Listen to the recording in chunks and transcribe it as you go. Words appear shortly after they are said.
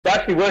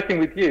actually working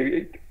with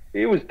you,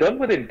 it was done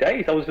within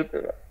days.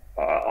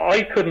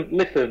 I couldn't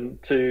listen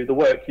to the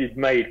work you'd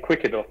made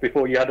quick enough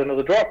before you had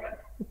another drop.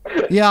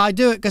 Yeah, I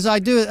do it because I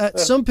do it.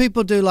 Some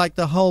people do like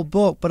the whole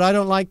book, but I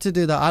don't like to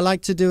do that. I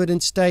like to do it in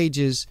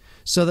stages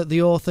so that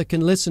the author can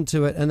listen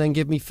to it and then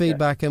give me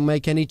feedback and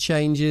make any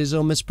changes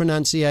or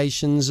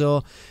mispronunciations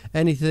or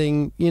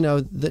anything, you know,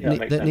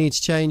 that needs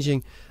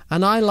changing.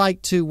 And I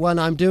like to, when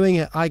I'm doing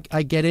it, I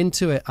get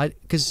into it.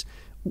 Because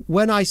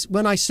when I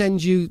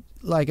send you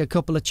like a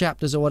couple of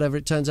chapters or whatever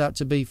it turns out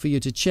to be for you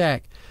to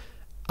check,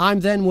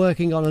 I'm then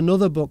working on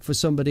another book for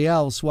somebody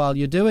else while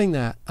you're doing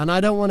that. And I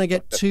don't want to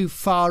get too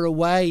far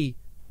away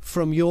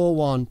from your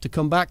one to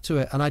come back to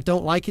it. And I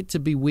don't like it to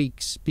be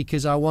weeks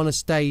because I want to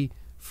stay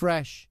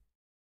fresh.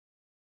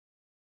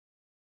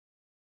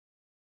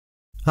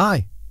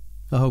 Hi,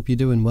 I hope you're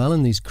doing well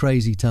in these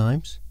crazy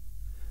times.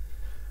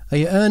 Are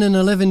you earning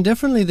a living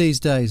differently these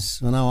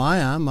days? I know I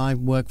am. I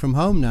work from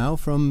home now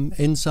from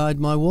inside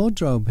my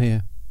wardrobe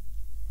here.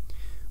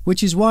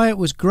 Which is why it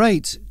was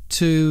great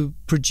to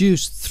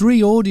produce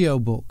 3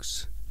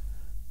 audiobooks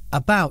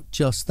about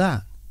just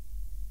that.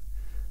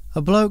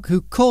 A bloke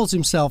who calls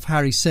himself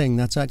Hari Singh,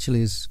 that's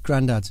actually his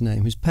granddad's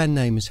name, his pen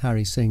name is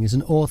Hari Singh, is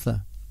an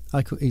author.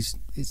 His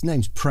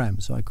name's Prem,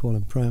 so I call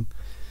him Prem.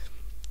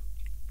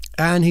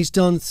 And he's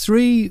done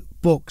 3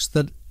 books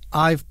that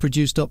I've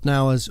produced up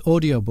now as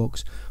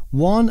audiobooks.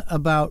 One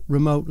about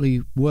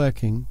remotely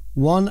working,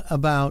 one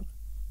about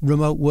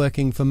remote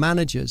working for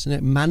managers and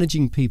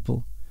managing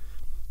people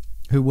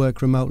who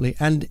work remotely.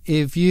 And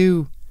if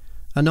you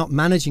are not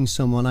managing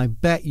someone, I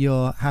bet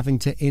you're having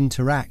to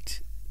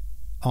interact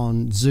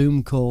on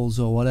Zoom calls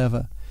or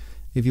whatever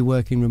if you're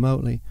working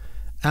remotely.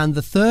 And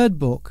the 3rd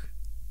book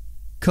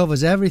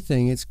covers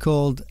everything. It's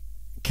called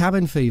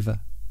Cabin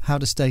Fever, How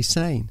to Stay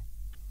Sane.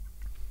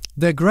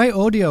 They're great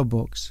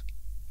audiobooks.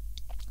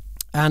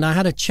 And I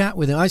had a chat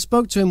with him. I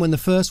spoke to him when the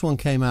first one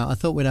came out. I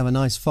thought we'd have a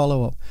nice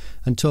follow-up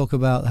and talk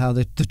about how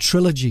the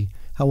trilogy,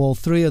 how all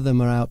 3 of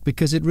them are out,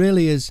 because it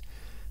really is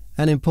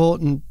an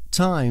important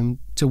time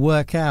to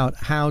work out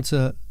how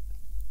to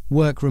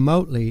work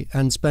remotely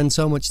and spend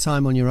so much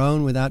time on your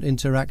own without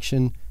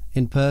interaction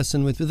in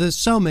person. There's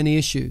so many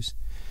issues.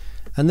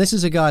 And this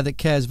is a guy that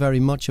cares very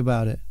much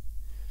about it.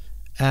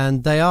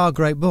 And they are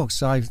great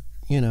books. I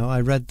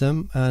read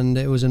them, and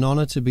it was an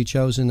honor to be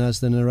chosen as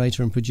the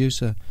narrator and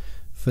producer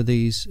for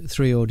these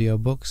 3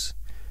 audiobooks.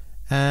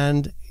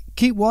 And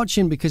keep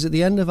watching, because at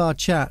the end of our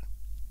chat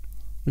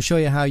we'll show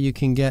you how you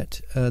can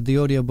get the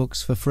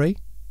audiobooks for free,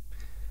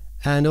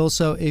 and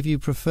also, if you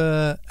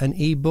prefer an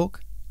ebook,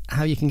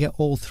 how you can get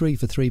all 3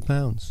 for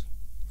 £3.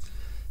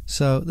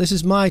 So this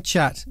is my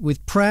chat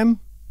with Prem.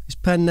 His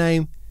pen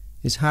name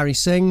is Hari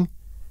Singh,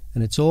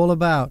 and it's all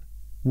about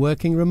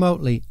working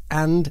remotely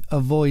and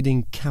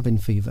avoiding cabin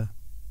fever.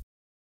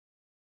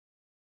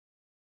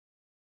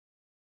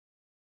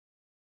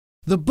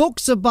 The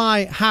books are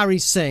by Hari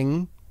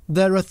Singh.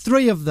 There are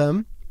 3 of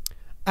them,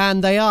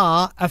 and they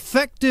are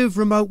Effective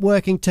Remote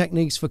Working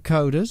Techniques for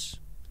Coders,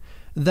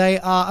 they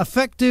are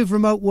Effective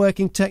Remote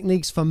Working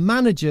Techniques for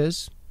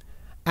Managers,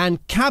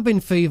 and Cabin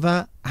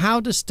Fever,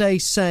 How to Stay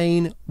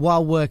Sane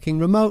While Working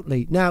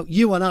Remotely. Now,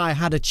 you and I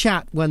had a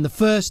chat when the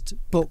first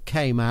book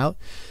came out,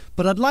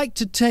 but I'd like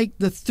to take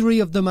the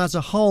 3 of them as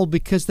a whole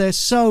because they're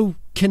so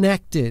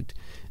connected.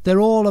 They're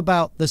all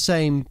about the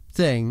same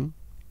thing.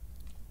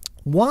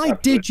 Why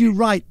did you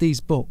write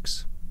these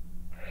books?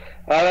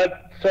 I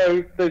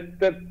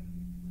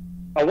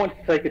wanted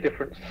to take a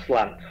different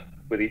slant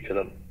with each of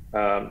them.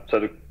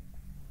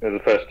 The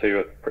first 2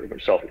 are pretty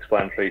much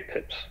self-explanatory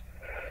tips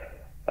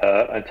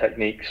and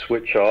techniques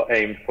which are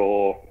aimed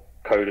for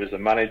coders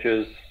and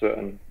managers.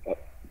 Certain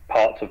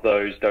parts of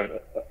those don't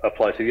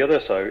apply to the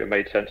other, so it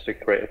made sense to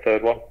create a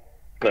 3rd one.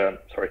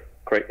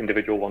 Create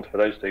individual ones for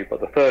those 2.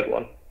 But the 3rd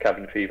one,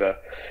 Cabin Fever,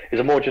 is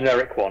a more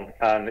generic one,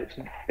 and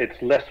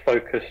it's less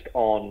focused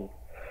on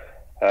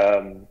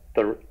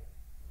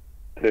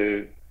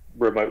the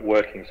remote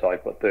working side,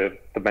 but the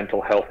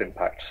mental health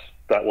impacts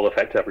that will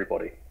affect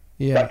everybody.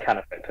 Yeah. That can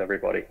affect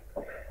everybody,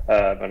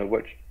 and a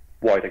much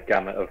wider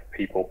gamut of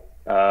people.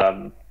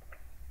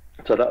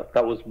 So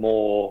that was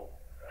more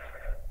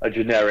a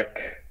generic,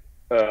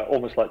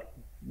 almost like,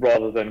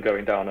 rather than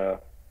going down a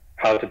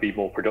how to be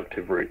more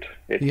productive route,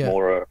 it's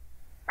more a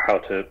how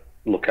to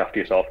look after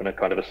yourself in a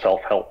kind of a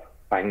self-help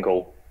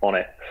angle on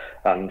it,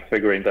 and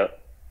figuring that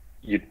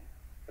you'd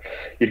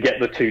get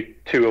the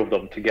two of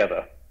them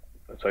together.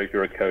 So if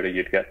you're a coder,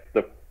 you'd get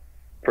the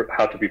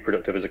how to be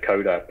productive as a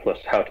coder plus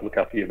how to look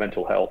after your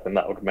mental health, and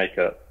that would make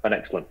an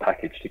excellent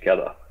package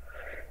together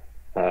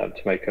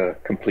to make a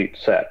complete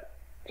set.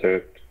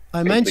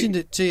 I mentioned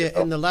it to you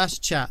in the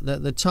last chat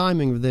that the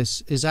timing of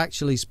this is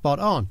actually spot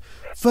on.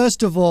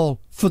 First of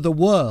all, for the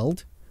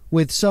world,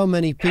 with so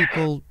many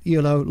people,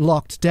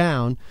 locked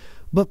down,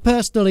 but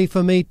personally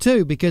for me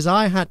too, because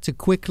I had to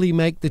quickly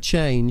make the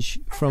change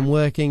from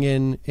working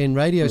in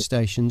radio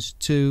stations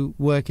to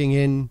working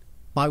in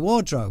my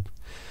wardrobe.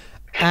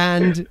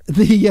 And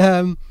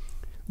the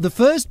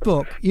first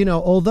book,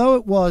 although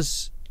it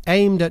was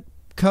aimed at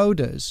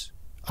coders,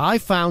 I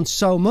found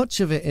so much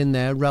of it in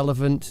there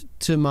relevant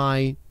to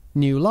my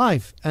new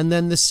life. And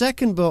then the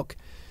second book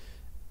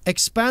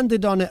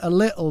expanded on it a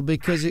little,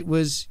 because it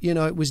was, you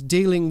know, it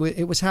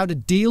was how to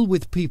deal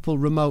with people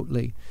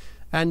remotely.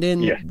 And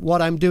in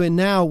what I'm doing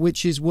now,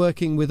 which is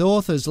working with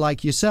authors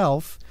like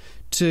yourself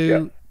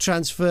to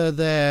transfer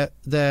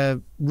their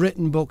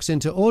written books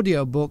into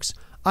audiobooks,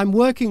 I'm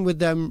working with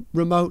them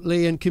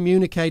remotely and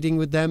communicating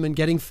with them and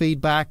getting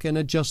feedback and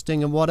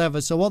adjusting and whatever.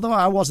 So although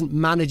I wasn't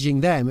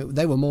managing them,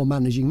 they were more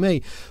managing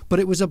me. But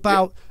it was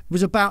about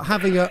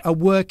having a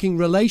working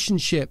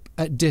relationship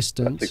at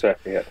distance. That's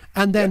exactly it.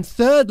 And then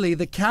thirdly,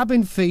 the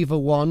cabin fever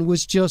one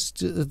was just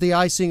the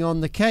icing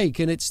on the cake,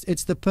 and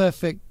it's the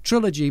perfect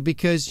trilogy,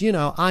 because, you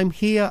know, I'm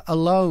here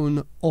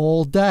alone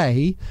all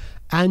day,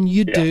 and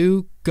you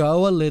do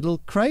go a little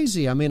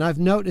crazy. I mean, I've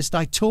noticed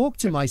I talk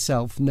to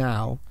myself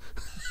now.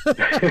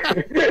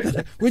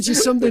 Which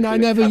is something I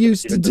never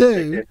used to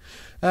do,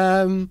 but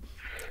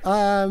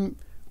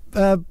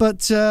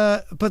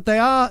they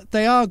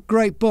are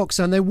great books,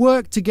 and they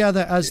work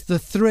together as the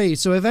three.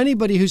 So if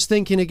anybody who's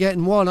thinking of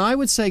getting one, I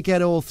would say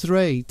get all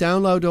three,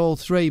 download all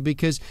three,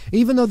 because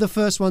even though the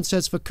first one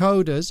says for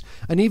coders,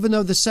 and even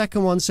though the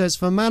second one says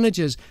for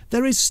managers,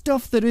 there is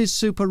stuff that is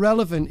super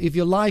relevant if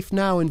your life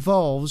now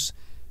involves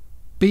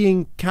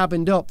being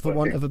cabined up, for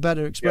want of a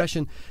better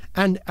expression,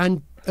 and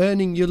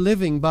earning your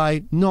living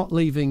by not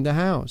leaving the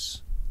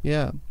house.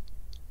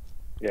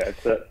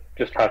 It's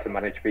just how to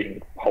manage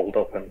being holed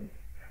up, and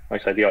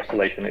like I say, the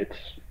isolation,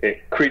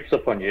 it creeps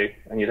up on you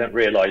and you don't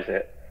realize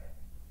it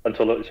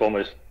until it's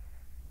almost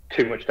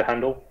too much to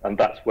handle, and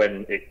that's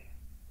when it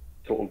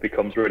sort of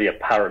becomes really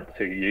apparent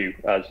to you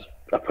as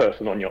a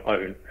person on your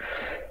own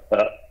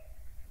that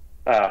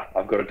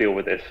I've got to deal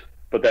with this.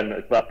 But then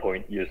at that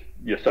point,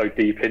 you're so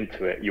deep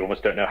into it, you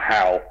almost don't know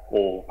how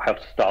to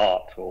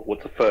start, or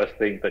what's the first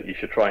thing that you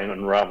should try and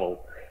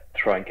unravel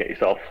to try and get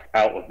yourself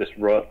out of this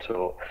rut,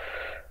 or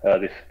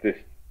the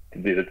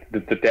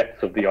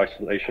depths of the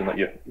isolation that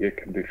you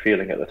can be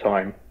feeling at the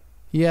time.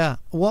 Yeah,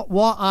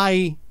 what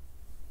I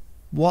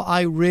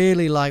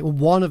really like,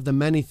 one of the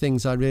many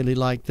things I really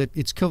like that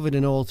it's covered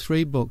in all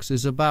three books,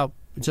 it's about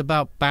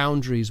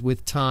boundaries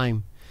with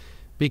time,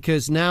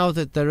 because now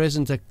that there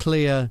isn't a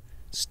clear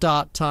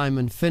start time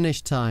and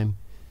finish time,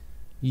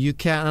 you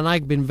can, and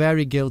I've been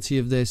very guilty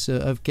of this,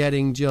 of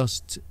getting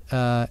just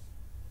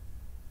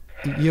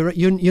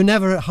you're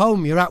never at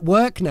home, you're at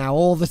work now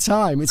all the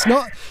time. It's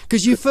not,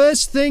 because you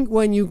first think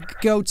when you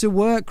go to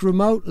work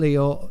remotely,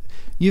 or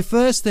you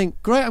first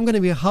think, great, I'm going to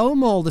be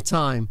home all the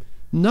time.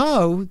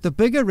 No, the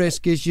bigger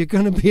risk is you're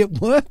going to be at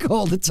work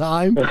all the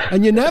time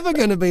and you're never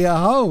going to be at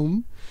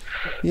home.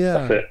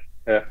 That's it.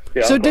 Yeah,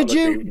 so did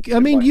you,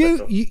 I mean,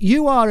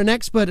 you are an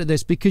expert at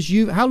this, because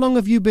how long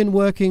have you been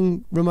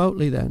working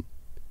remotely then?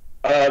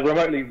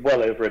 Remotely,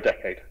 well over a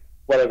decade,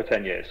 well over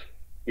 10 years.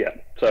 Yeah,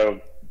 so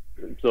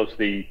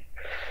obviously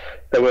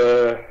there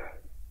were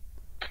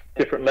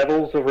different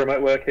levels of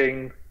remote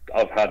working.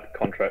 I've had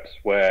contracts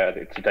where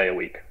it's a day a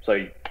week,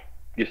 so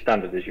your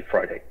standard is your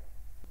Friday.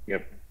 You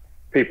know,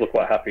 people are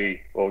quite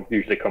happy, or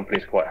usually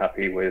companies are quite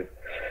happy with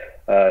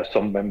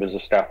some members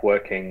of staff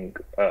working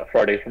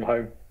Fridays from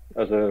home,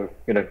 as a,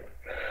 you know,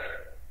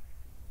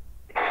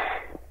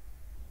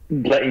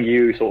 letting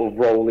you sort of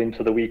roll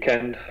into the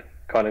weekend,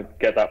 kind of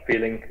get that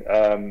feeling.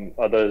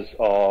 Others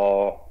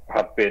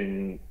have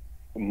been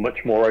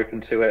much more open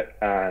to it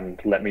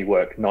and let me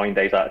work 9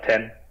 days out of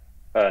 10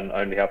 and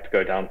only have to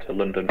go down to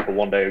London for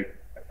 1 day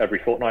every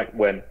fortnight,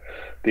 when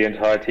the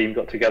entire team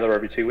got together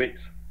every 2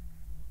 weeks.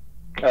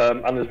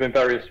 And there's been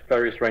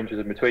various ranges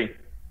in between.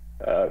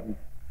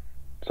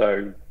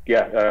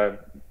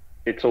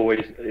 It's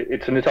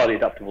an entirely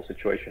adaptable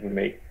situation for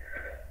me.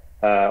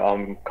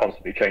 I'm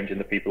constantly changing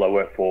the people I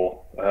work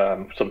for.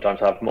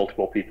 Sometimes I have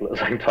multiple people at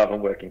the same time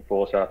I'm working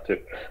for, so I have to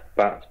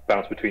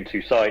bounce between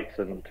two sites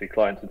and two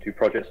clients and two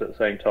projects at the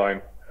same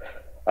time.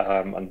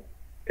 And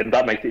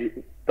that makes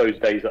those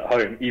days at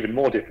home even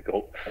more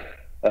difficult,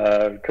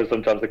 because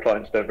sometimes the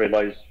clients don't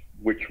realise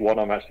which one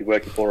I'm actually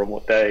working for on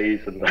what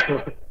days, and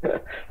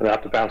and I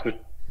have to bounce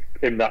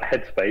in that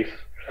headspace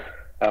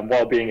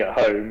while being at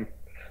home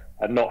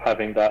and not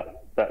having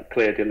that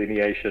clear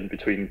delineation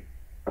between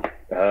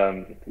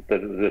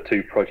the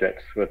two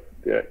projects.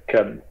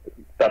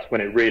 That's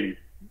when it really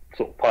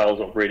sort of piles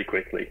up really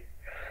quickly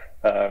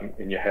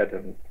in your head,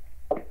 and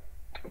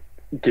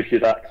gives you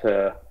that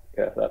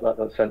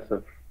sense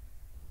of,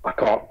 I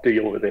can't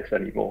deal with this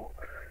anymore.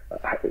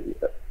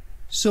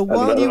 So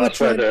while you were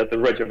trying, the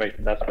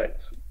regimented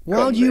aspects,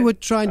 while you were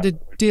trying to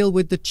deal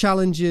with the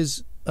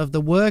challenges of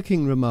the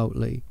working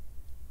remotely,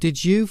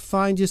 did you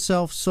find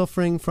yourself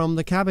suffering from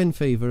the cabin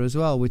fever as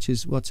well, which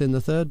is what's in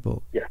the third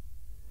book? Yeah.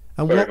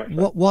 And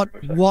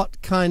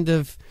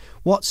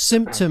what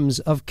symptoms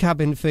of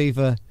cabin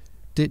fever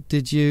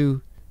did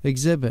you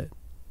exhibit?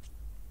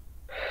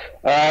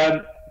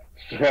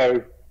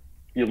 So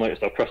you'll notice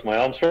I'll cross my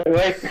arms straight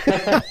away.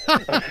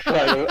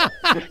 So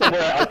just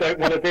somewhere I don't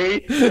want to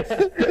be.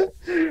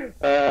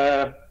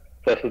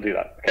 First we'll do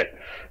that. Okay.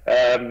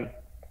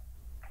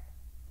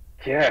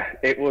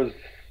 It was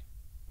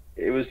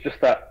it was just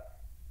that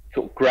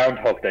sort of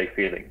Groundhog Day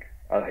feeling,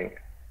 I think.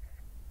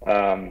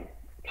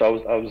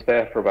 So I was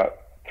there for about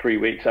 3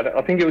 weeks, and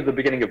I think it was the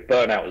beginning of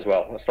burnout as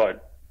well. I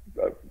started.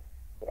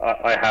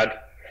 I had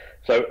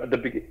so at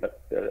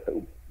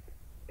the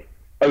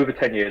over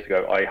 10 years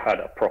ago, I had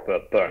a proper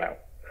burnout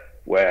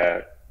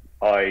where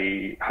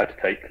I had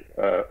to take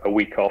a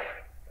week off,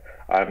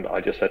 and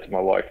I just said to my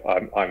wife,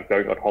 "I'm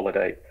going on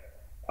holiday.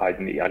 I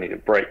need a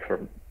break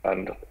from."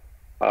 And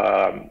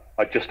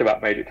I just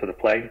about made it to the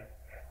plane.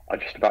 I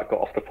just about got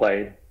off the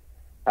plane,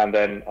 and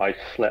then I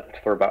slept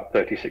for about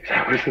 36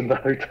 hours in the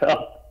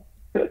hotel.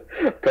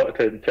 Got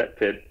in,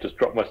 checked in, just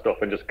dropped my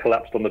stuff, and just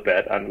collapsed on the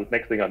bed. And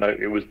next thing I know,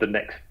 it was the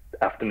next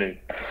afternoon.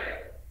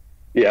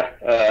 Yeah.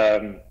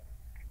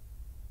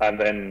 And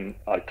then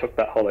I took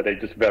that holiday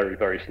just very,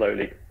 very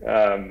slowly.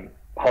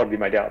 Hardly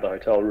made out of the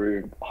hotel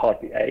room,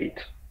 hardly ate.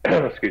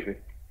 Excuse me.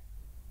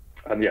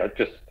 And yeah,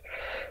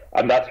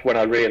 and that's when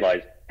I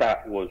realized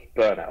that was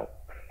burnout,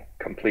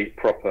 complete,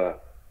 proper,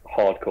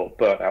 hardcore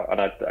burnout. And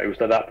it was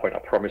at that point I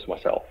promised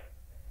myself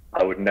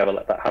I would never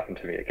let that happen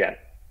to me again.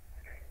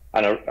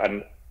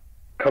 And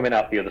coming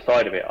out the other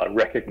side of it, I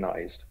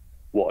recognized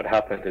what had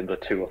happened in the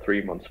 2 or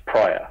 3 months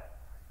prior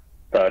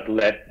that had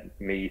led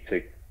me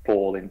to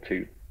fall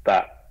into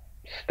that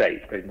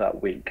state in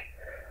that week.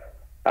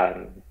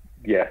 And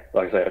yeah,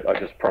 like I said, I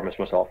just promised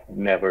myself,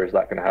 never is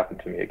that going to happen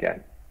to me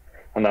again.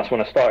 And that's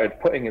when I started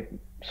putting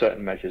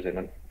certain measures in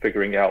and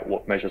figuring out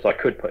what measures I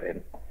could put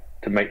in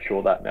to make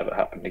sure that never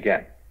happened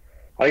again.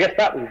 I guess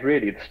that was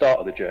really the start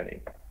of the journey,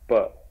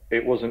 but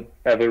it wasn't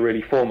ever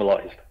really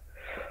formalized.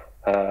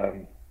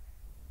 And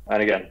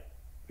again,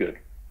 good.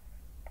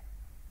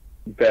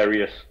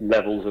 Various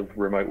levels of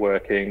remote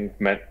working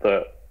meant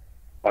that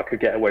I could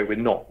get away with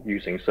not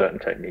using certain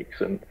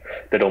techniques, and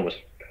they'd almost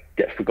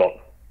get forgotten.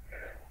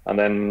 And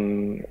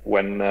then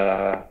when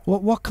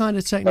what kind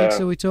of techniques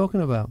are we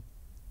talking about?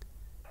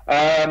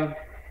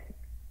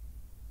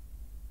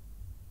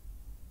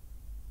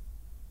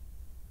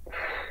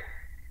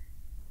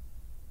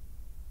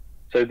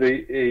 So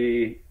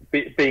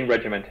being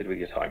regimented with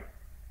your time.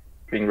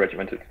 Being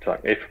regimented with time.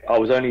 If I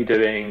was only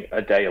doing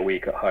a day a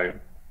week at home,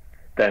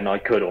 then I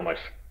could almost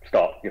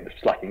start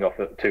slacking off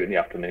at 2 in the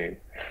afternoon.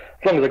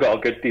 As long as I got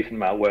a good, decent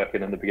amount of work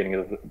in the beginning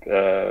of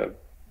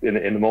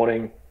in the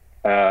morning,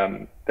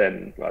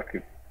 then I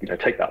could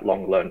take that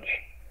long lunch.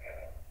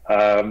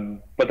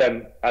 But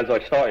then as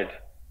I started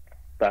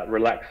that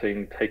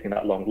relaxing, taking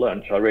that long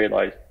lunch, I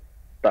realized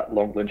that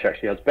long lunch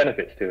actually has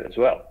benefits to it as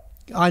well.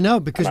 I know,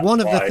 because one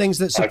of the things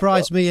that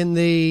surprised me in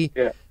the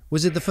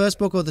was it the first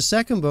book or the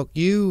second book,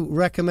 you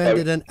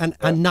recommended a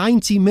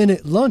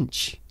 90-minute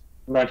lunch.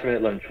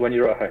 90-minute lunch when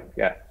you're at home,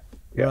 yeah.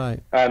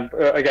 Right. And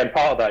again,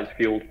 part of that is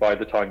fueled by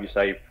the time you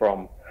save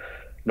from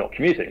not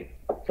commuting.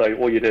 So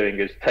all you're doing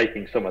is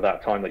taking some of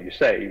that time that you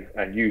save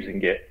and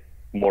using it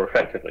more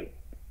effectively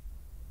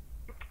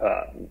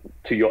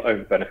to your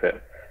own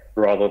benefit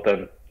rather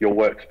than your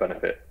work's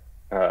benefit.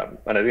 And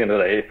at the end of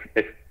the day,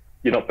 if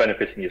you're not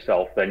benefiting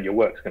yourself, then your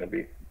work's going to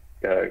be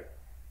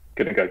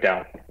going to go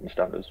down in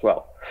standards as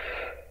well.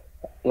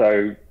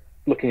 So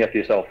looking after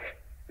yourself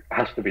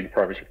has to be the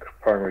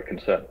primary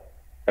concern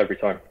every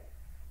time.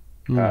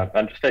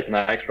 And just taking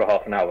that extra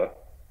half an hour,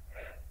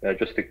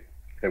 just to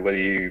whether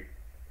you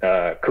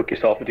cook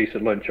yourself a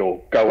decent lunch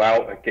or go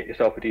out and get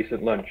yourself a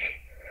decent lunch,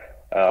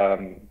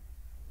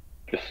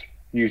 just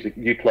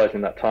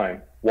utilizing that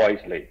time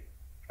wisely,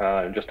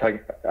 and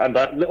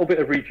that little bit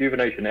of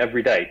rejuvenation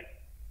every day,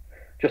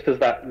 just as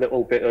that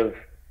little bit of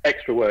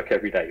extra work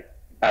every day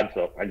adds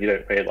up and you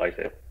don't realize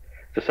it.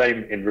 It's the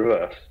same in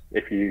reverse.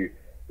 If you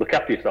look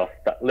after yourself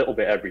that little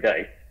bit every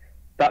day,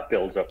 that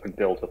builds up and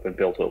builds up and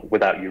builds up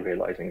without you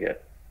realizing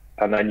it.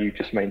 And then you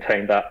just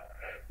maintain that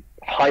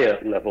higher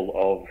level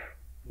of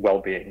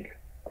well-being,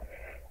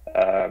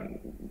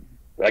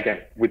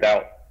 again,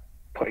 without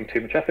putting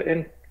too much effort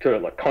in, to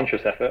like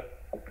conscious effort,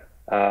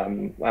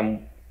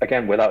 and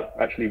again, without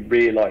actually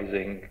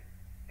realizing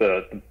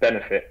the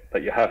benefit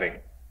that you're having,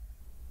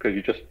 because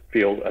you just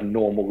feel a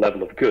normal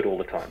level of good all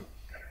the time,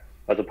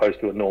 as opposed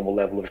to a normal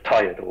level of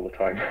tired all the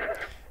time.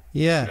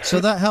 Yeah, so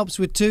that helps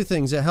with two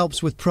things. It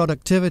helps with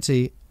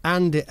productivity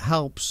and it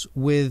helps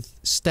with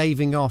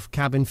staving off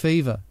cabin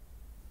fever.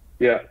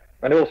 Yeah,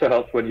 and it also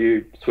helps when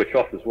you switch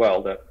off as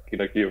well, that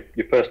your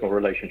personal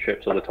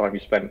relationships or the time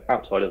you spend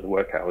outside of the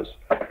work hours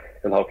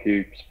will help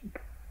you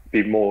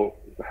be more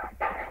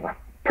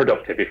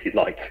productive, if you'd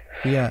like,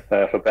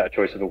 for better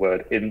choice of a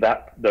word, in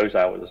those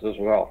hours as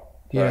well.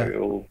 So it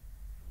will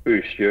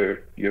boost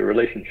your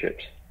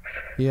relationships.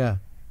 Yeah.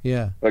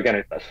 Again,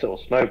 it's that sort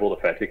of snowball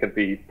effect. It can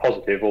be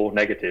positive or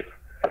negative.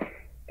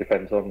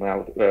 Depends on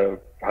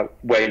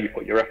where you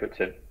put your efforts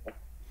in.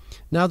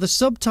 Now, the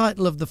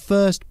subtitle of the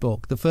first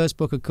book,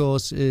 of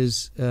course,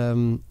 is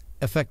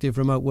Effective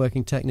Remote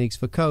Working Techniques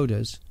for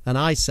Coders. And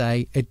I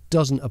say it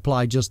doesn't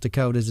apply just to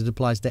coders, it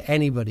applies to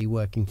anybody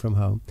working from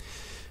home.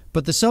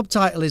 But the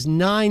subtitle is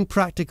 9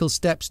 Practical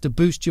Steps to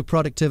Boost Your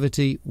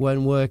Productivity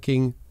When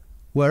Working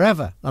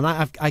wherever. And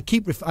I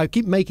keep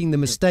making the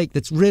mistake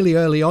that's really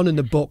early on in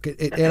the book.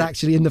 It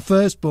actually, in the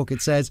first book,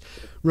 it says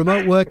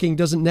remote working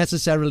doesn't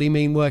necessarily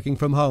mean working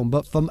from home,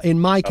 but in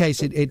my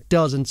case, it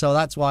does, and so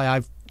that's why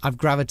I've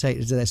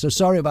gravitated to this. So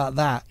sorry about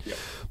that. Yeah.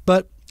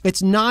 But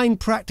it's 9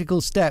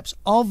 practical steps.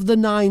 Of the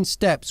 9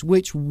 steps,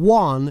 which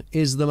one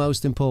is the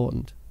most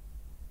important?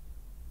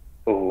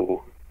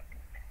 Oh.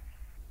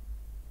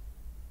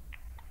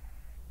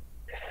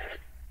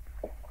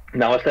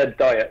 Now, I said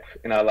diet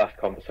in our last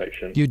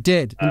conversation. You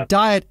did. And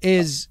diet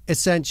is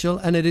essential,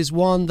 and it is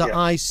one that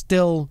I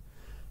still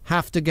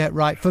have to get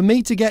right. For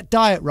me to get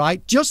diet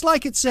right, just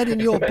like it said in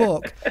your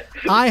book,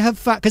 I have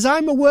found, because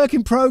I'm a work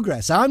in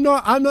progress. I'm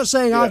not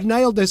saying I've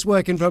nailed this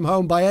working from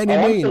home by any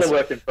means. I'm still a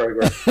work in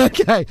progress.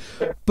 Okay,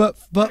 but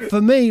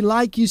for me,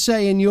 like you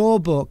say in your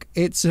book,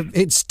 it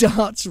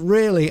starts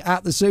really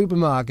at the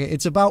supermarket.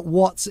 It's about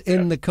what's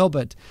in the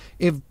cupboard.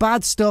 If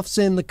bad stuff's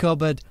in the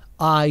cupboard,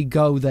 I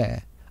go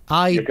there.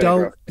 I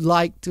don't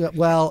like to,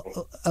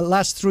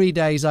 last 3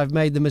 days I've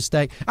made the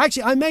mistake.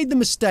 Actually, I made the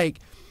mistake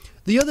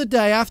the other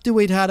day after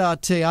we'd had our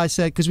tea. I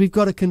said, because we've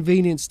got a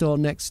convenience store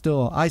next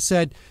door, I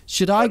said,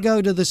 should I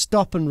go to the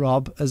Stop and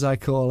Rob, as I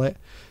call it?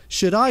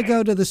 Should I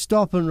go to the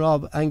Stop and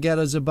Rob and get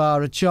us a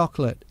bar of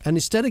chocolate? And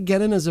instead of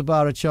getting us a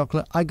bar of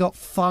chocolate, I got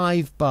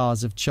 5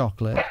 bars of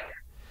chocolate.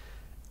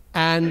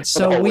 And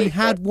so we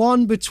had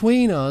one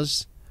between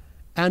us,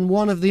 and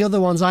one of the other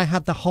ones, I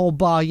had the whole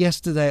bar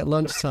yesterday at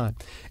lunchtime.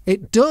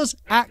 It does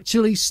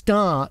actually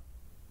start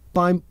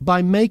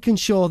by making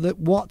sure that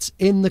what's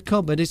in the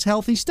cupboard is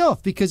healthy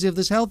stuff, because if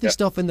there's healthy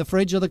stuff in the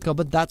fridge or the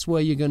cupboard, that's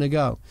where you're going to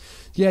go.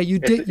 Yeah, you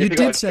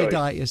did say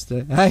diet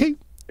yesterday. Hey?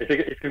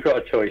 If you've got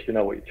a choice, you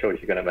know what choice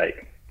you're going to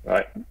make,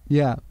 right?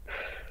 Yeah.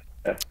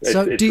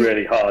 It's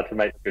really hard to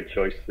make a good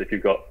choice if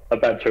you've got a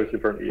bad choice in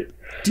front of you.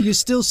 Do you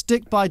still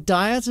stick by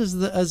diet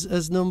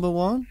as number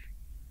one?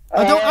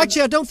 I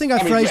don't think I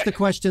phrased the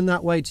question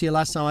that way to you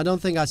last time. I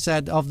don't think I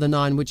said of the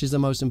 9 which is the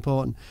most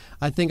important.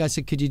 I think I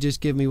said, could you just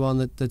give me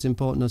one that's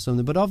important or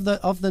something? But of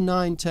the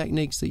 9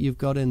 techniques that you've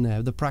got in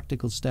there, the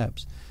practical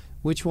steps,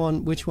 which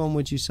one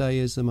would you say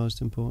is the most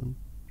important?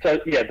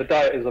 So yeah, the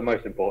diet is the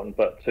most important.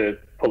 But to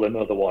pull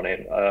another one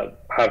in,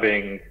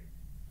 having,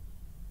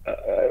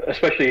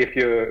 especially if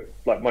you're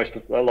like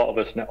a lot of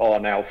us are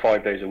now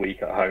 5 days a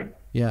week at home.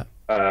 Yeah.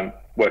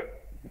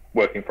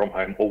 Working from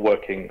home or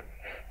working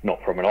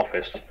not from an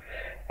office,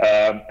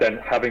 then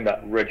having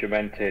that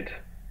regimented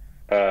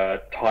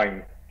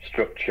time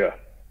structure,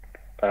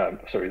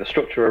 the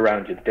structure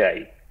around your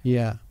day,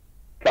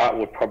 that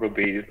would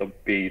probably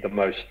be the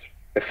most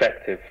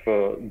effective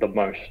for the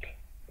most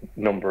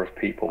number of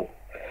people.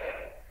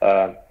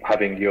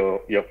 Having your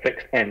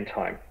fixed end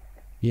time,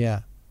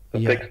 the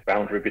fixed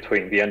boundary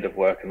between the end of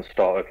work and the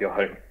start of your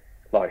home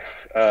life.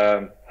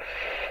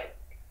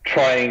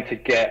 Trying to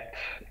get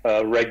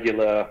a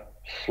regular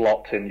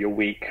slot in your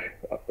week,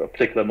 a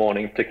particular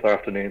morning, particular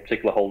afternoon,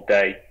 particular whole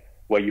day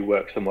where you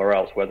work somewhere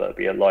else, whether it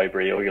be a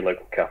library or your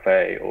local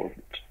cafe or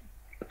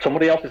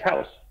somebody else's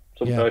house,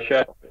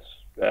 shared office,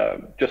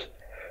 just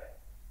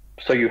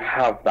so you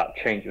have that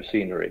change of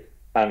scenery.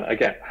 And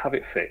again, have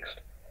it fixed.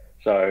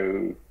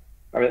 So,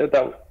 I mean,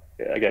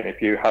 again,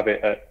 if you have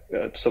it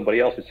at somebody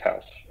else's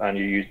house and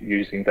you're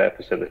using their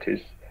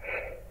facilities,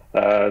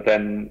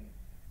 then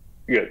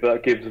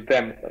that gives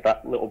them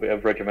that little bit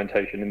of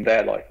regimentation in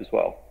their life as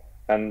well.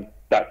 And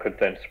that could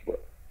then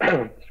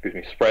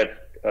spread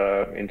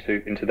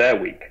into their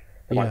week.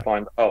 They might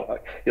find,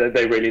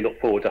 they really look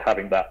forward to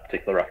having that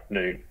particular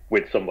afternoon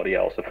with somebody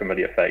else, a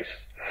familiar face.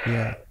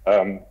 Yeah.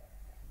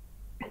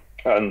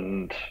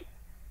 And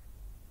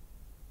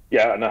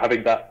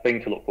having that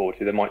thing to look forward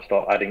to, they might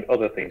start adding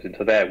other things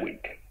into their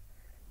week,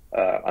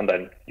 and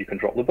then you can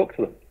drop the book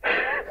to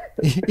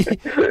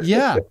them.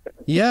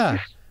 Yeah.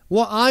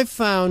 What I've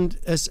found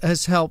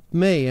has helped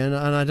me, and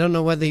I don't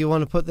know whether you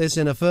want to put this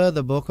in a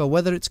further book or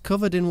whether it's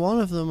covered in one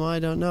of them, I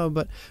don't know.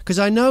 But because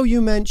I know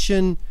you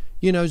mention,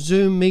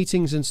 Zoom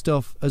meetings and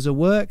stuff as a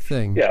work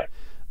thing. Yeah.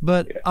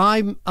 But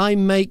I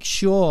make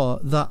sure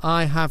that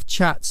I have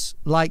chats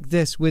like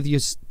this with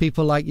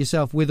people like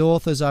yourself, with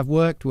authors I've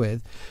worked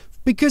with,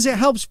 because it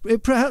helps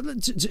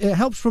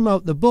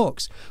promote the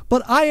books.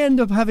 But I end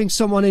up having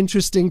someone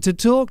interesting to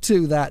talk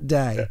to that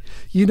day. Yeah.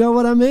 You know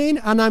what I mean?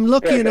 And I'm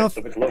lucky enough.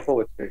 To look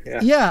forward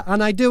to,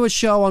 and I do a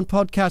show on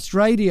podcast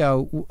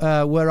radio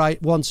where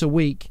once a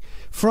week.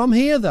 From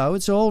here, though,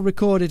 it's all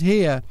recorded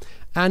here,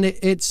 and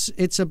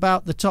it's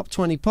about the top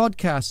 20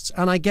 podcasts,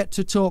 and I get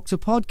to talk to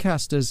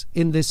podcasters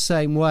in this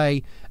same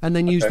way, and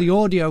then use the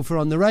audio for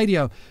on the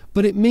radio.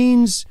 But it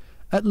means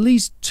at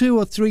least 2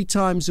 or 3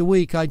 times a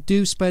week, I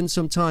do spend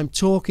some time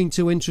talking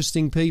to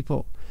interesting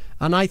people.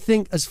 And I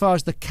think as far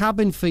as the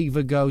cabin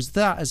fever goes,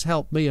 that has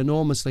helped me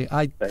enormously.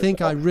 I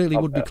think I really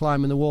would be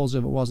climbing the walls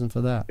if it wasn't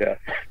for that. Yeah.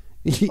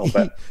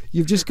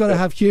 You've just got to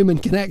have human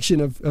connection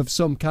of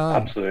some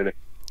kind. Absolutely.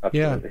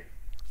 Yeah.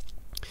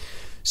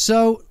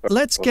 So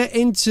let's get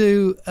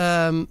into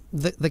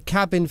the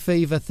cabin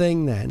fever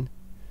thing then.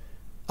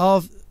 I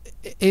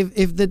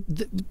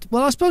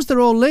suppose they're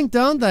all linked,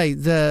 aren't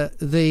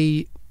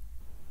they?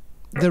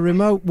 the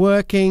remote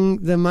working,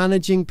 the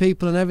managing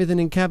people and everything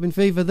in Cabin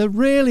Fever, there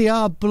really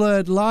are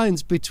blurred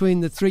lines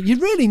between the three. You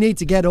really need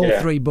to get all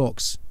three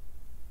books.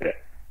 Yeah.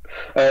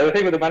 The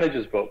thing with the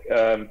manager's book,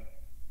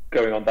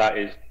 going on that,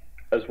 is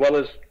as well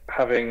as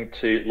having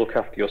to look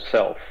after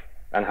yourself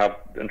and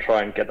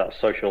try and get that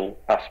social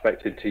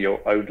aspect into your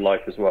own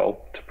life as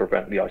well to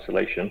prevent the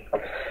isolation,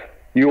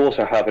 you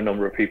also have a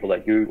number of people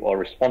that you are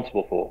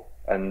responsible for.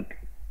 And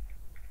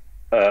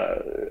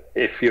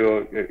if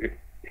you're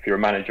a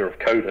manager of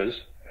coders,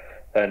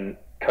 then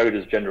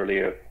coders generally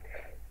are,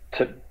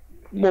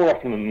 more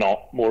often than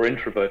not, more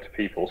introverted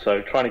people.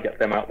 So trying to get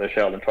them out their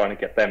shell and trying to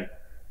get them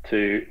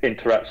to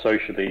interact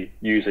socially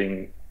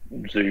using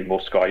Zoom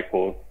or Skype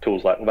or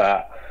tools like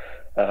that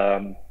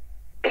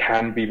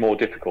can be more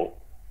difficult.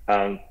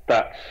 And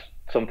that's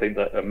something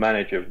that a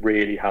manager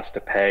really has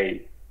to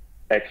pay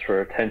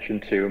extra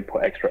attention to and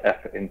put extra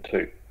effort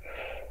into.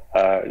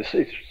 It's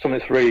something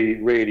that's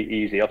really, really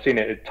easy. I've seen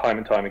it time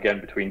and time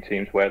again between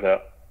teams where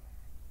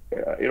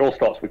it all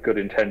starts with good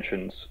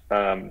intentions,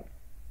 and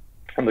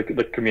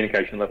the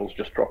communication levels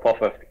just drop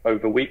off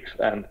over weeks.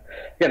 And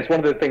again, it's one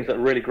of the things that are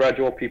really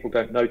gradual. People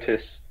don't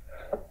notice,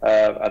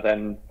 and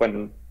then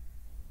when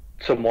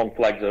someone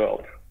flags it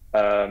up,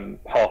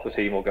 half the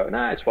team will go,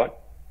 "Nah, it's fine.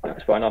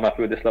 It's fine. I'm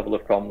happy with this level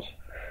of comms."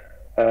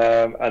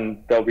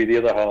 And there'll be the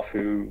other half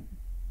who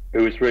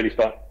is really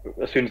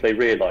as soon as they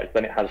realise,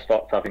 then it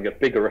starts having a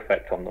bigger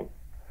effect on them.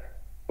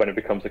 When it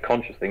becomes a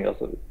conscious thing, I was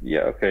like,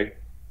 yeah, okay,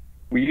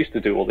 we used to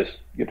do all this,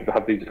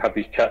 have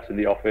these chats in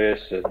the office,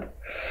 and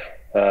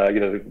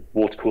the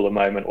water cooler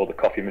moment or the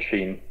coffee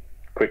machine,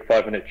 quick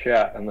 5-minute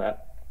chat, and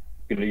that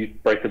you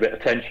break a bit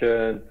of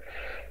tension,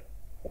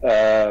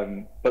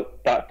 but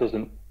that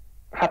doesn't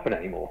happen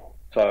anymore.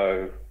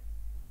 So,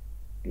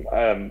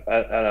 and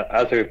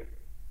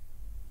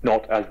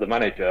not as the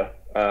manager,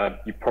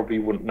 you probably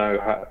wouldn't know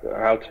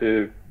how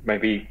to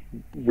maybe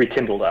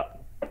rekindle that.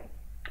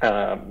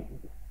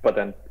 But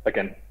then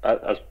again,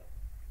 as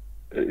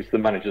it's the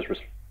manager's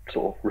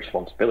sort of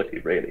responsibility,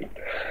 really,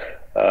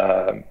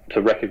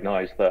 to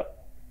recognise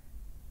that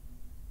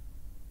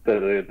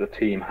the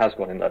team has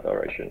gone in that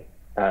direction,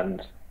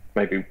 and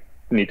maybe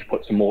need to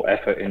put some more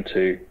effort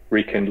into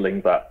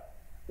rekindling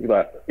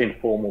that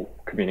informal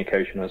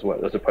communication as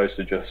well, as opposed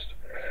to just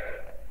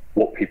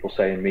what people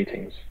say in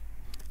meetings.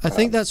 I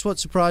think that's what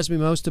surprised me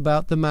most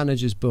about the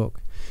manager's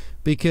book,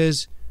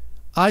 because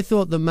I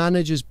thought the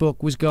manager's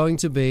book was going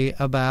to be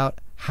about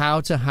how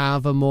to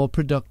have a more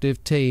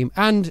productive team,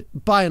 and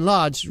by and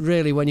large,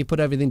 really, when you put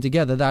everything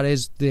together, that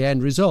is the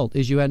end result: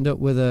 is you end up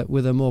with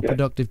a more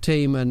productive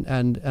team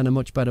and a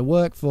much better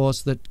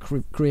workforce that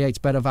creates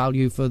better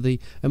value for the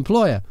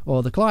employer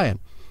or the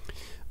client.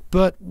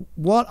 But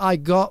what I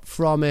got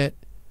from it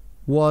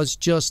was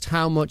just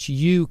how much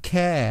you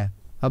care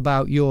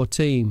about your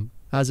team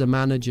as a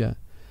manager,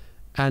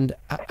 and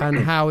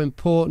how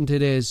important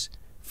it is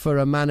for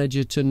a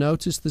manager to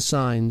notice the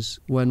signs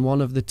when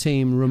one of the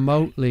team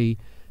remotely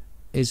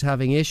is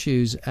having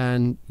issues,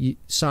 and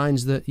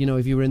signs that,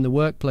 if you were in the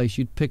workplace,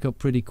 you'd pick up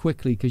pretty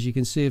quickly, because you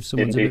can see if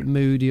someone's a bit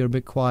moody or a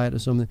bit quiet or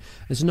something.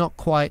 It's not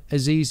quite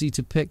as easy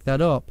to pick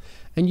that up,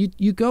 and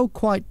you go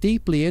quite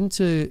deeply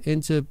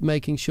into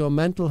making sure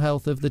mental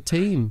health of the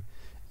team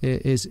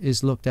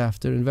is looked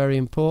after, and very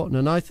important.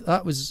 And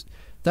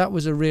that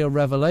was a real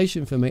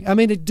revelation for me. I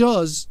mean, it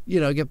does,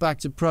 get back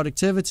to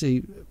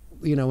productivity,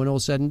 when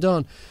all's said and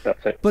done.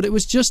 That's it. But it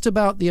was just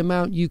about the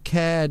amount you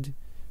cared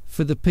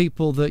for the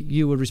people that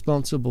you were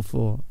responsible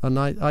for. And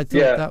I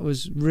thought that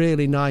was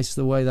really nice,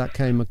 the way that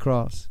came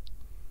across.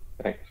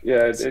 Thanks.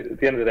 Yeah, at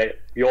the end of the day,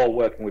 you're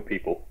working with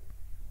people.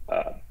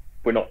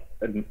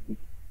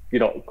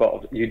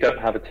 You don't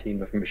have a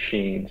team of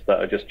machines that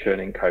are just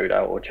churning code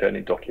out or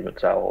churning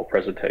documents out or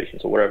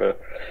presentations or whatever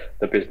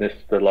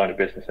the line of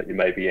business that you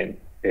may be in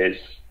is.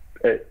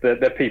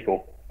 They're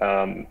people,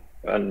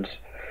 and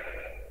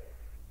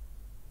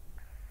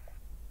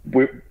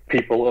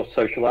people are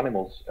social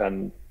animals,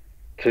 and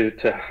to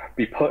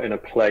be put in a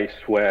place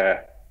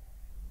where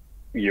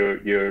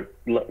you're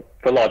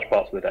for large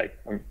parts of the day.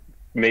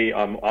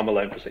 I'm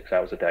alone for 6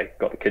 hours a day.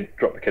 Drop the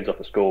kids off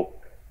at school,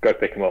 go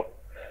pick them up.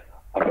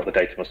 I've got the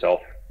day to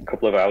myself. A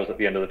couple of hours at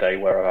the end of the day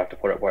where I have to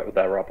put up with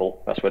their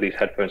rabble. That's where these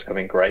headphones come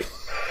in great.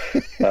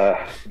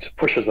 Just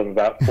pushes them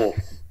about 4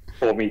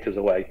 meters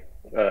away,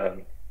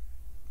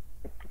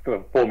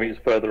 4 meters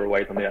further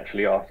away than they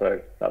actually are.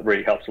 So that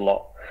really helps a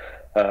lot.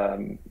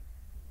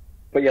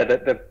 But yeah,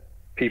 they're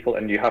people,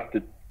 and you have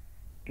to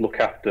look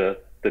after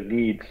the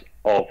needs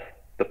of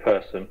the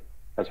person,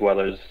 as well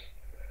as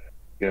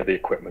the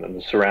equipment and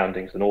the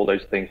surroundings and all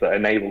those things that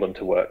enable them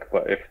to work.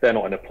 But if they're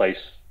not in a place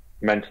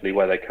mentally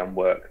where they can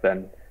work,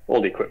 then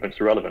all the equipment's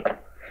irrelevant.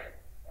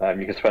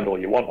 You can spend all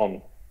you want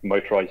on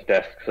motorized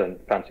desks and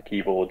fancy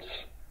keyboards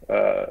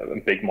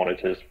and big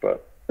monitors,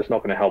 but it's not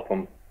going to help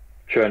them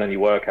churn any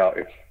work out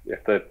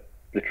if they're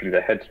literally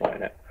their head's not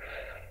in it.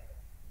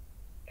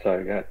 So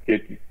yeah,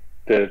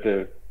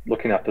 the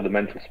looking after the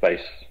mental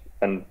space,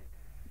 and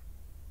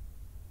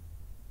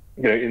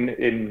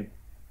in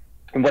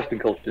Western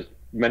cultures,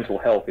 mental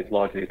health is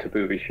largely a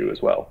taboo issue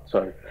as well.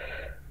 So,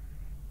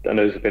 and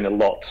there's been a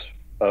lot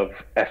of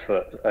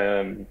effort,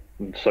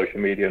 social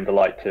media and the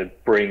like, to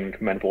bring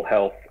mental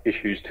health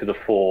issues to the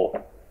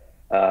fore.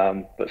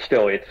 But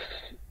still, it's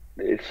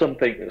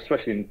something,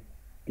 especially in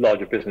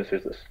larger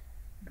businesses, that's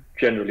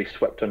generally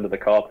swept under the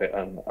carpet,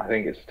 and I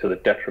think it's to the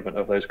detriment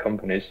of those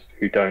companies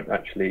who don't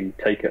actually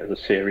take it as a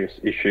serious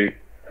issue,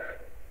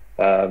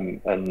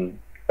 and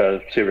a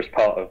serious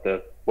part of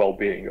the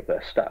well-being of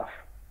their staff.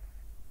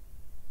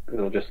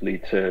 It'll just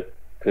lead to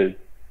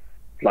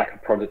lack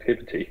of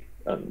productivity,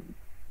 and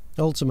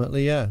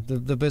ultimately,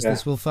 the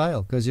business will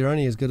fail, because you're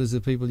only as good as the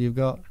people you've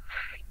got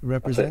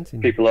representing.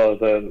 People are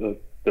the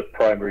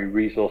primary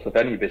resource of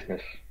any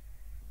business.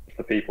 It's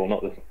the people,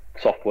 not the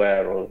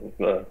software or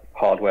the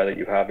hardware that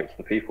you have. It's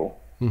the people.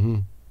 Mm-hmm.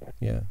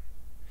 Yeah.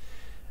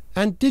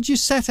 And did you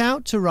set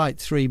out to write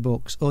 3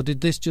 books, or did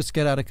this just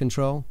get out of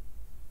control?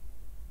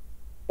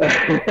 I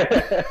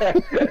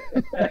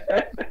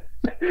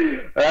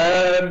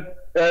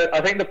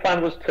think the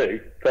plan was 2.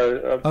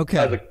 So okay.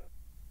 As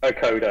a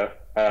coder,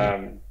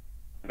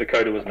 the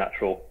coder was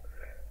natural,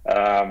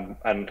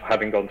 and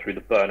having gone through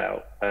the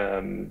burnout,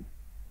 and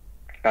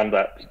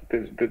that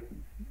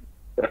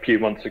a few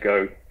months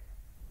ago,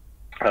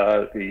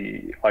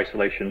 the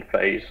isolation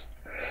phase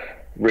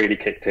really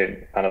kicked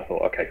in, and I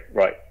thought, okay,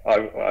 right,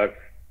 I've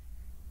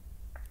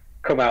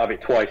come out of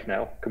it twice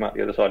now, come out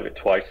the other side of it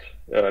twice,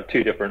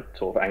 2 different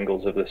sort of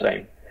angles of the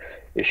same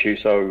issue.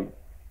 So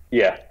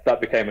yeah,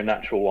 that became a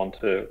natural one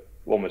to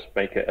almost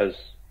make it as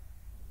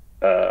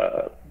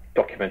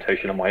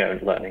documentation of my own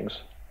learnings.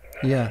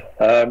 Yeah.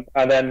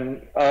 And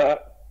then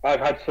I've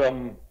had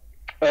some,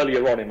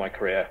 earlier on in my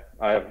career,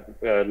 I've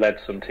led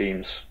some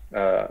teams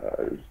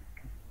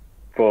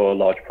for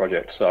large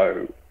projects,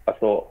 so I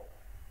thought,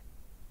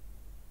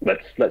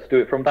 let's do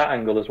it from that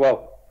angle as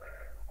well,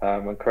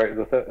 and create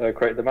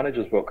the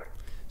manager's book.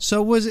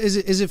 So is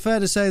it fair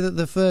to say that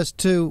the first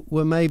 2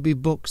 were maybe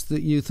books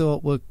that you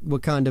thought were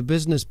kind of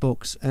business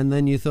books, and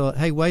then you thought,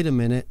 hey, wait a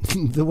minute,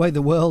 the way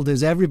the world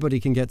is,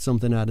 everybody can get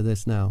something out of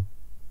this now?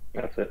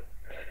 That's it.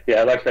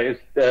 Yeah, like I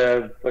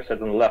say, like I said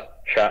in the last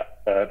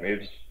chat, it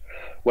was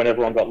when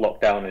everyone got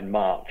locked down in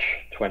March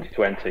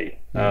 2020,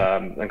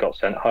 and got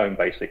sent home,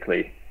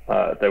 basically.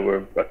 There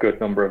were a good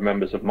number of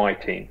members of my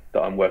team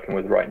that I'm working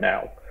with right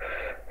now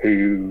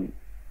who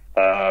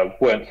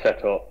weren't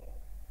set up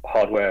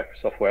hardware,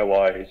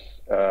 software-wise,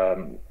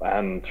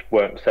 and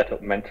weren't set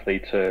up mentally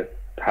to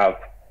have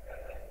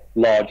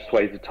large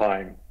swathes of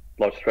time,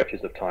 large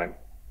stretches of time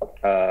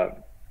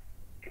at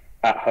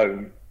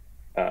home.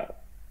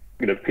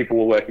 People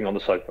were working on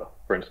the sofa,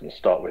 for instance, to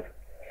start with.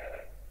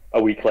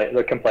 A week later,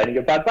 they're complaining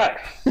of bad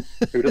backs.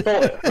 Who'd have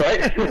thought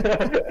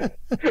it,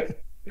 right?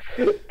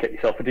 Get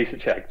yourself a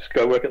decent chair. Just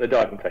go work at the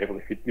dining table,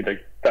 if you know,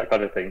 that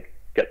kind of thing.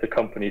 Get the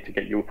company to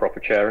get you a proper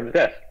chair and a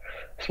desk.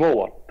 A small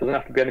one. Doesn't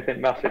have to be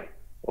anything massive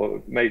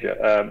or major.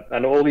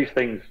 And all these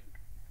things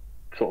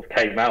sort of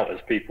came out as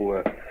people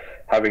were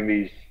having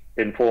these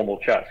informal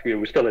chats.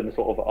 We're still in the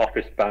sort of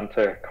office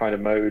banter kind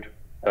of mode.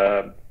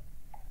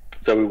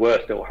 So we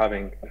were still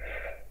having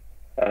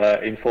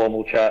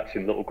informal chats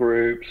in little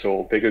groups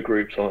or bigger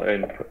groups, or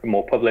in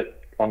more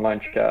public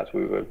online chats.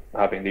 We were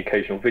having the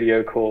occasional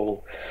video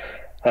call.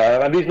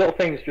 And these little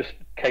things just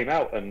came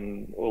out,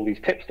 and all these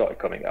tips started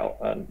coming out,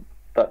 and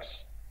that's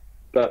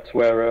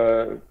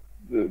where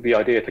the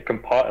idea to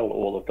compile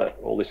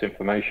all this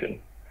information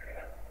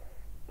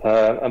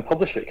and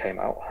publish it came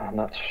out, and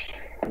that's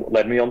what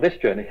led me on this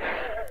journey.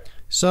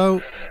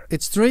 So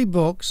it's 3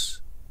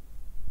 books.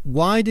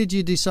 Why did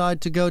you decide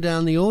to go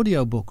down the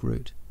audiobook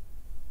route?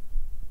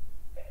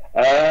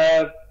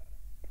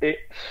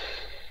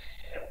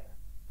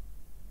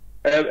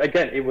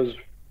 Again, it was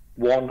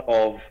one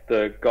of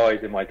the guys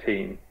in my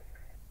team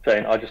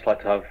saying, I just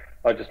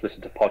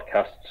listen to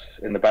podcasts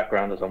in the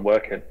background as I'm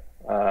working,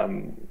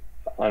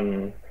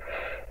 and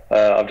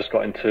I've just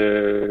got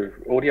into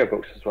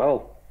audiobooks as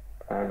well.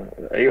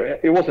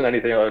 It wasn't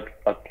anything I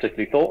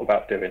particularly thought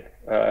about doing,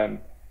 but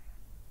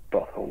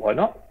I thought, why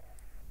not?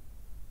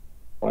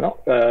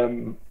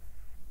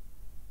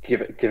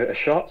 Give it a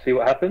shot, see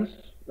what happens.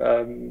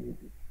 The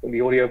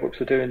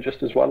audiobooks are doing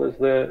just as well as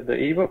the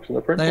ebooks and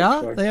the print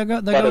books. They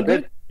are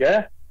good.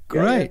 Yeah.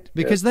 Great,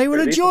 because they were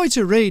a joy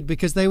to read,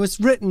 because they was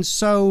written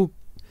so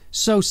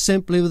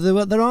simply.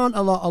 There aren't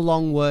a lot of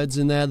long words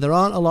in there. There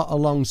aren't a lot of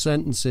long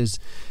sentences.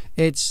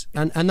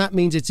 And that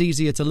means it's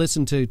easier to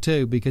listen to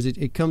too, because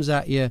it comes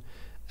at you.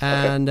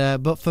 And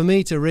but for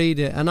me to read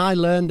it, and I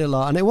learned a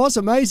lot, and it was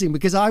amazing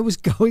because I was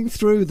going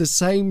through the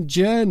same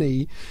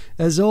journey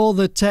as all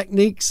the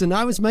techniques, and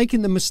I was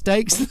making the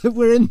mistakes that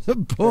were in the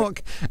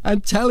book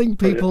and telling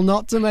people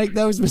not to make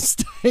those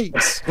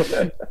mistakes.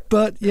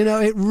 But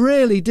it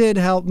really did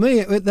help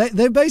me.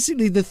 They're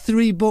basically the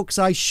 3 books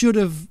I should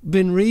have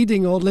been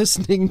reading or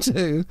listening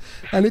to,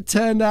 and it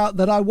turned out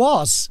that I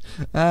was.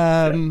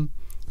 So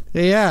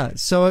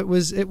it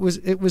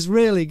was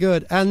really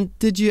good. And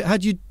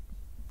had you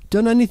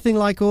done anything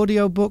like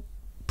audiobook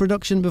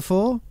production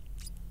before?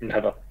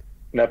 Never.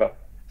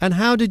 And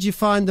how did you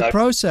find the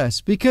process?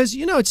 Because,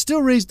 it's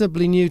still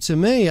reasonably new to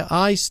me.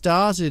 I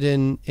started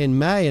in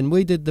May, and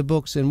we did the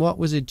books in, what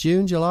was it,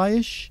 June,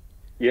 July-ish?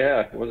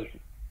 Yeah, it was,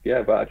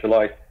 about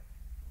July.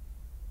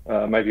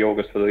 Maybe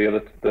August for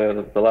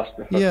the last.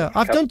 Yeah,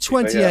 I've done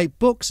 28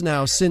 books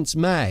now since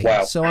May.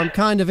 Wow. So I'm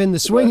kind of in the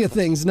swing of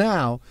things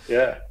now.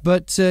 Yeah.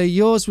 But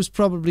yours was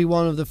probably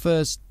one of the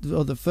first,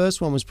 or the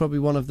first one was probably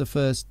one of the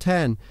first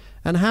 10.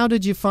 And how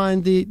did you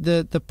find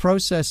the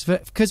process?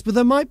 Because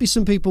there might be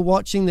some people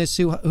watching this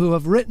who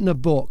have written a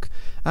book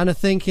and are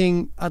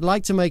thinking, I'd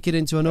like to make it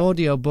into an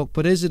audiobook,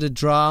 but is it a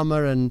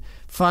drama, and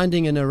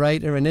finding a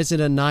narrator, and is it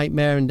a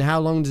nightmare, and how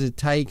long does it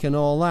take, and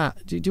all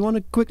that? Do you want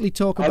to quickly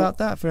talk about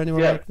that for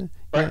anyone?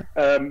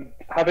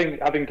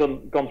 Having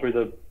gone through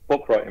the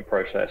book writing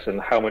process and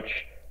how much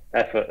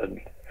effort and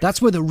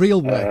that's where the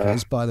real work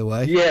is, by the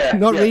way. Yeah,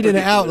 not reading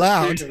it out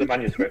loud. The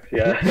manuscript,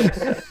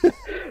 yeah.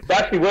 But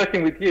actually,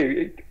 working with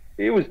you,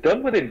 it was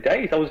done within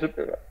days.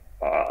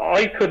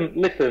 I couldn't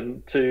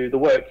listen to the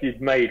work you'd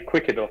made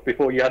quick enough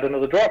before you had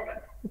another drop.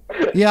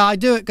 Yeah, I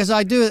do it because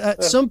I do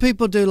it. Some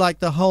people do like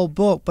the whole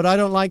book, but I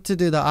don't like to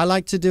do that. I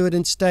like to do it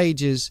in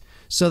stages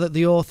so that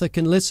the author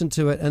can listen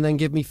to it and then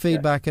give me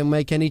feedback and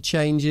make any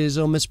changes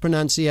or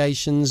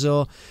mispronunciations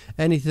or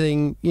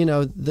anything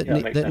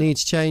that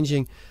needs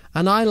changing.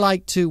 And I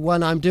like to,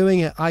 when I'm doing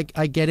it, I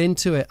get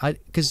into it.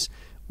 Because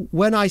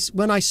when I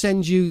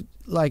send you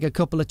like a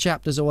couple of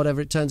chapters or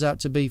whatever it turns out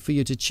to be for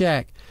you to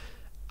check,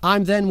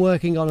 I'm then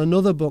working on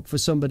another book for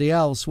somebody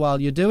else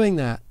while you're doing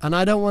that. And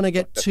I don't want to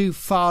get too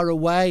far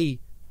away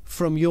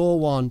from your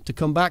one to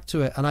come back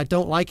to it. And I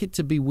don't like it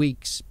to be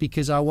weeks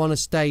because I want to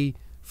stay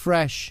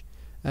fresh.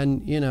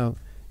 And,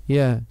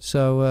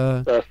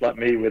 so that's like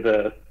me with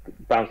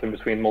bouncing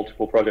between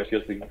multiple projects,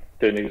 just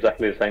doing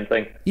exactly the same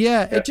thing.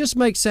 Yeah, it just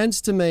makes sense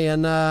to me.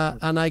 And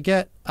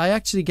I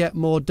actually get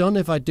more done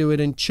if I do it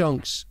in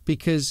chunks,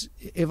 because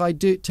if I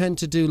tend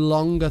to do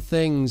longer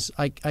things,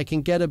 I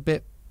can get a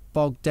bit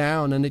bogged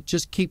down, and it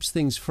just keeps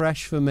things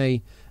fresh for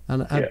me.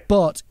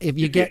 But if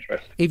you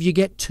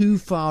get too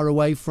far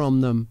away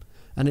from them,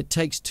 and it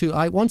takes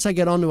once I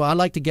get onto it, I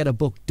like to get a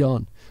book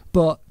done.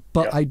 But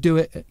I do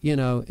it,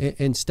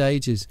 in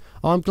stages.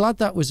 Oh, I'm glad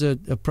that was a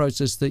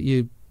process that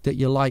you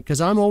like,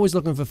 because I'm always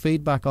looking for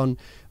feedback on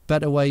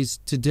better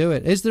ways to do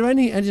it. Is there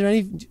any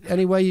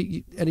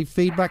way, any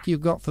feedback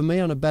you've got for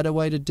me on a better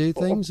way to do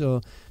things,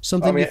 or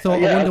something you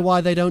thought, I wonder why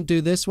they don't do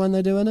this when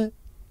they're doing it?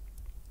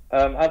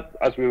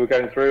 As we were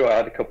going through, I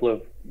had a couple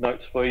of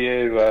notes for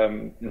you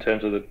in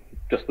terms of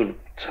just the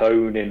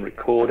tone in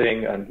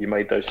recording, and you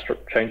made those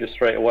changes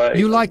straight away.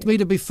 You liked me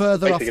to be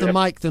further off the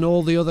mic than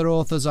all the other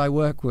authors I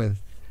work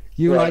with.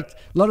 A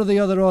lot of the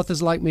other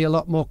authors like me a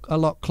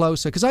lot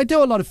closer, because I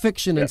do a lot of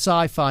fiction and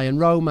sci-fi and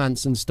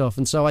romance and stuff,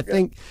 and so I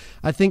think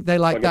they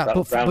like that.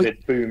 But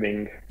rounded,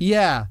 booming.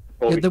 Yeah.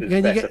 You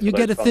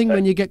get a thing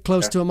when you get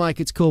close to a mic.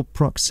 It's called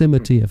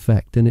proximity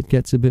effect, and it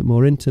gets a bit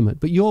more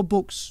intimate. But your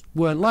books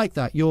weren't like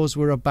that. Yours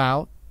were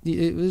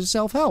it was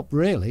self-help,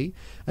 really,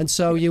 and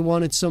so you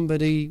wanted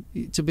somebody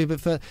to be a bit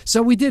further.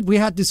 So we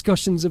had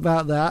discussions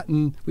about that,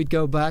 and we'd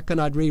go back and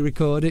I'd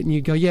re-record it, and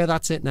you'd go, yeah,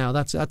 that's it now,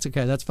 that's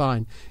okay, that's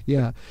fine.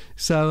 Yeah,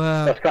 so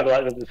that's kind of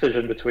like the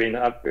decision between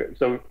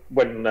so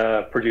when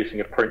producing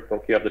a print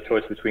book, you have the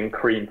choice between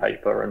cream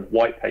paper and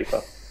white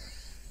paper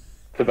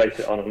to base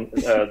it on.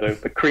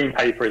 The cream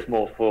paper is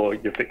more for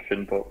your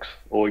fiction books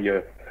or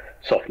your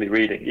softly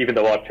reading, even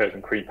though I've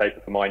chosen cream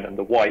paper for mine, and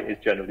the white is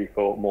generally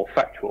for more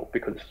factual,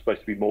 because it's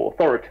supposed to be more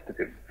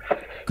authoritative.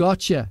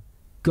 Gotcha.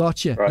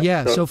 Right?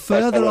 Yeah, so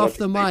further off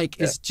the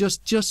mic is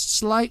just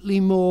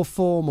slightly more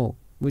formal,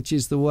 which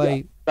is the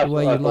way you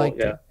liked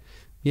it.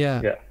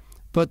 Yeah.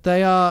 But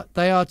they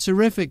are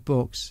terrific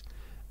books.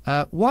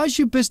 Why is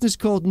your business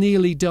called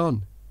Nearly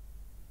Done?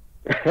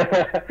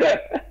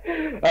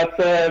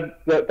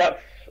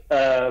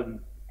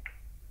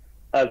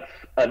 That's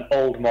an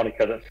old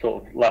moniker that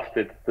sort of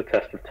lasted the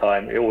test of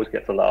time. It always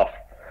gets a laugh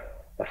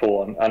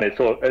for one, and it's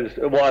what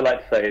I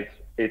like to say is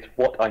it's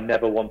what I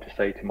never want to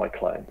say to my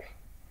clients.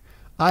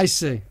 I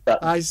see.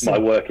 My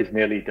work is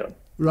nearly done.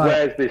 Right.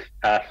 Where's this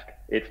task?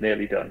 It's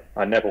nearly done.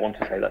 I never want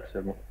to say that to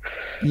someone.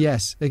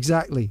 Yes,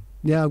 exactly.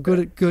 Yeah,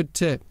 good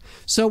tip.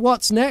 So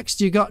what's next?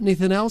 You got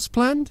anything else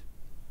planned?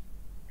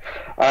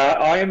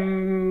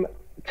 I'm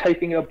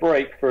taking a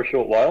break for a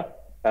short while.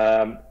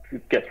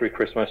 Get through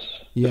Christmas,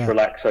 just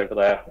relax over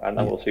there, and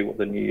then we'll see what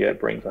the new year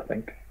brings, I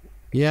think.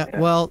 Yeah,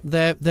 well,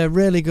 they're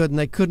really good, and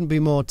they couldn't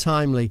be more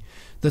timely.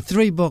 The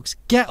 3 books,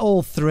 get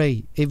all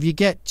 3 if you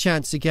get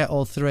chance to get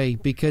all 3,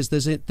 because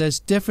there's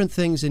different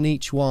things in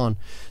each one.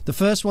 The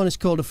first one is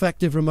called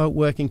Effective Remote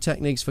Working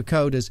Techniques for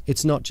Coders.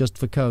 It's not just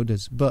for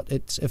coders, but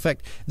it's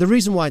the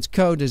reason why it's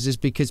coders is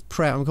because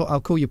I'll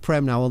call you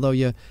Prem now, although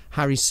you're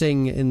Hari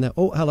Singh in the...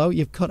 Oh, hello,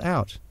 you've cut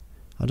out.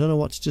 I don't know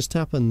what's just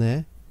happened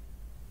there.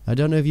 I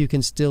don't know if you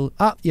can still...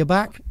 you're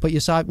back, but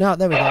you're side... No,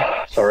 there we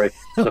go. Sorry,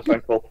 it's a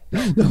phone call.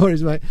 No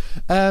worries, mate.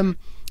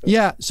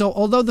 So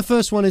although the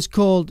first one is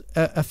called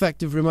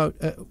Effective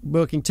Remote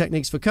Working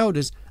Techniques for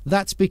Coders,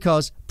 that's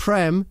because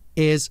Prem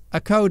is a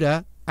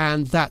coder,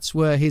 and that's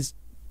where his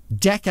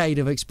decade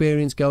of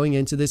experience going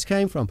into this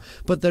came from.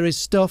 But there is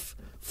stuff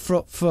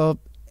for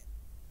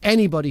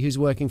anybody who's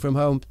working from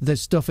home. There's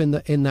stuff in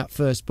that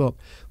first book.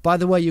 By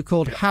the way, you're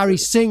called Hari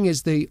Singh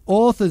is the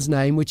author's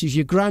name, which is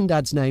your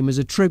granddad's name as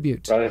a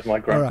tribute. That is my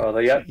grandfather,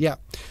 right. Yeah.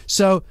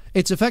 So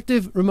it's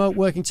Effective Remote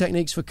Working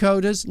Techniques for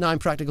Coders, 9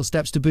 Practical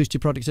Steps to Boost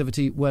Your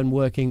Productivity When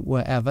Working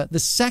Wherever. The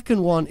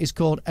second one is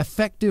called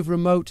Effective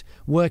Remote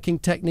Working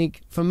Technique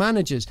for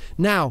Managers.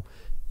 Now,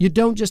 you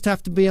don't just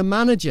have to be a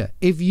manager.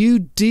 If you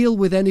deal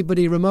with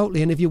anybody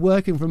remotely and if you're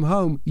working from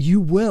home,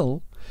 you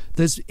will.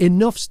 There's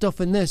enough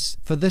stuff in this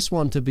for this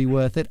one to be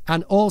worth it.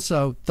 And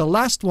also, the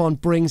last one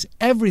brings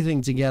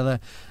everything together.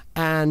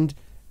 And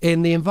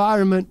in the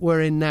environment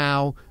we're in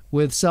now,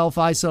 with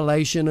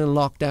self-isolation and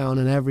lockdown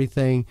and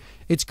everything,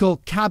 it's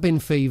called Cabin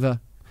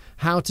Fever,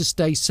 How to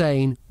Stay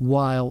Sane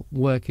While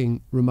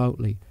Working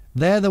Remotely.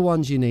 They're the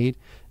ones you need.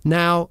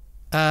 Now,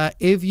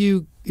 if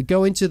you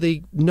go into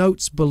the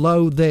notes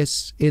below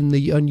this on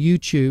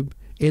YouTube,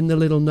 in the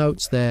little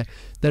notes there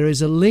is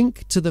a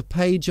link to the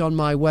page on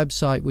my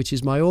website, which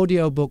is my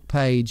audiobook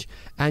page,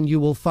 and you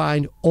will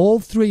find all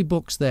 3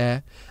 books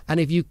there. And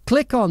if you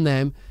click on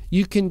them,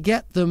 you can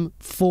get them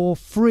for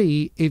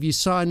free if you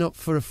sign up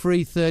for a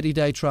free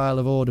 30-day trial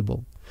of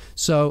Audible.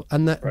 So,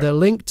 and the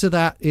link to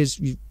that is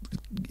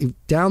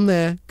down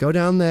there. Go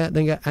down there,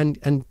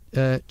 then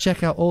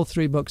check out all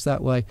 3 books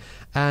that way,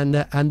 and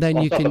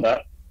then you can.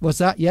 What's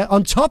that? Yeah,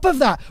 on top of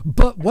that.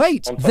 But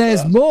wait,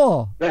 there's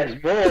more.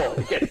 There's more.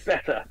 It gets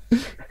better.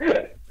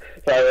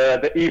 So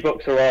the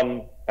ebooks are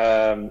on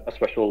a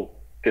special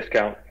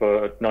discount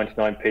for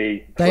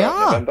 99p. They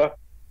are. November.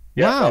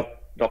 Yeah, wow. I'll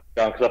knock it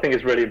down because I think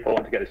it's really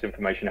important to get this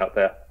information out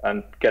there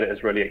and get it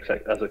as really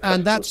accessible.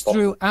 And that's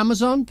through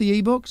Amazon,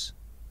 the ebooks,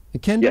 the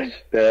Kindle.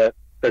 Yes,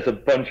 there's a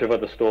bunch of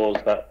other stores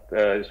that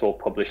it's all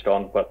published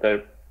on, but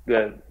they're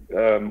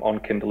on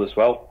Kindle as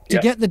well. To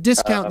get the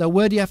discount, though,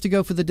 where do you have to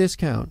go for the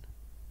discount?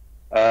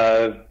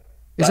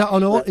 Is that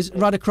on all? Is it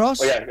right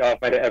across? Oh, yeah,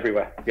 I've made it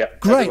everywhere. Yeah.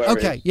 Great.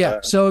 Okay. Yeah.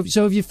 So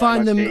if you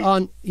find them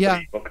on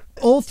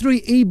all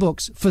 3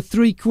 ebooks for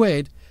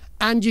 £3,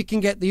 and you can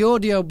get the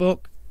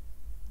audiobook,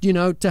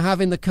 to have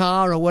in the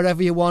car or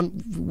wherever you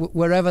want,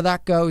 wherever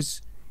that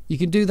goes, you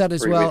can do that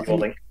as well.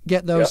 And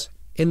get those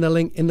in the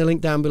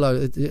link down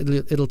below.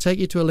 It'll take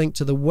you to a link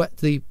to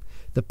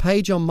the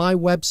page on my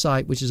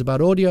website, which is about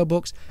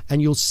audiobooks,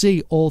 and you'll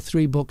see all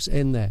 3 books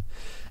in there.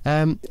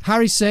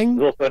 Hari Singh.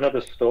 There's also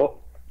another store.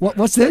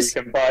 What's this?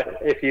 You can buy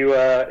if you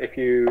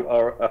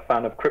are a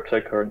fan of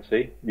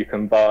cryptocurrency. You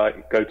can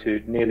go to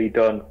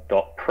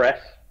nearlydone.press,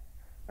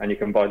 and you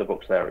can buy the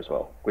books there as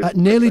well. At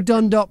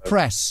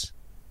nearlydone.press,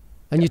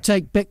 and you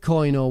take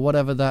Bitcoin or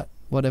whatever that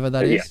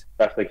is. Yeah,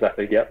 that's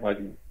exactly. Yeah,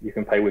 you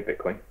can pay with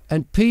Bitcoin.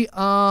 And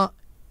PRESS,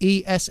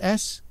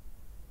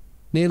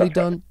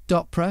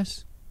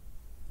 nearlydone.press.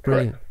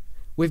 Brilliant. Correct.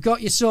 We've got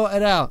you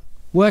sorted out.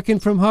 Working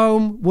from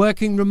home,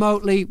 working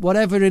remotely,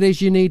 whatever it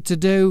is you need to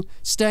do,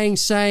 staying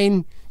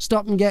sane,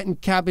 stopping getting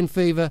cabin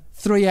fever.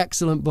 3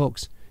 excellent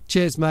books.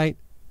 Cheers, mate.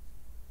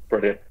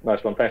 Brilliant.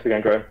 Nice one. Thanks again,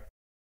 Graham.